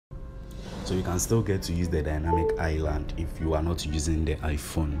So you can still get to use the dynamic island if you are not using the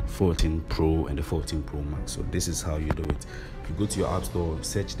iPhone 14 Pro and the 14 Pro Max. So this is how you do it. You go to your app store,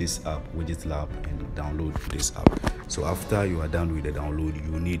 search this app, Widget Lab, and download this app. So after you are done with the download,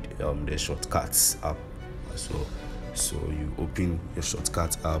 you need the shortcuts app. So you open your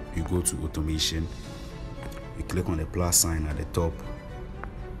shortcut app, you go to automation, you click on the plus sign at the top,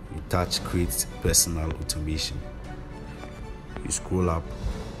 you touch create personal automation, you scroll up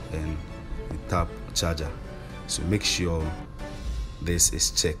and you tap charger. So make sure this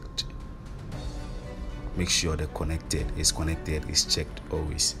is checked, make sure the connected is checked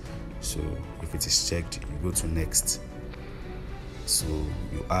always. So if it is checked, you go to next. So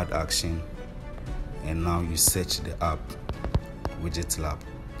you add action, and now you search the app Widget Lab.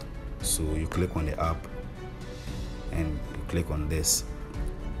 So you click on the app and you click on this.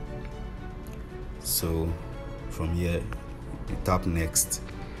 So from here you tap next,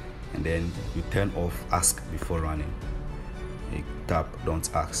 and then you turn off ask before running. You tap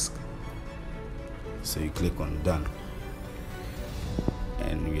don't ask. So you click on done,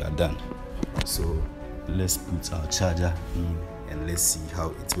 and we are done. So let's put our charger in and let's see how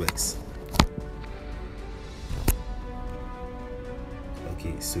it works.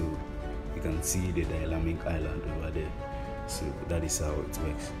 Okay, so you can see the dynamic island over there. So that is how it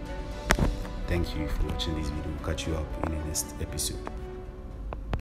works. Thank you for watching this video. Catch you up in the next episode.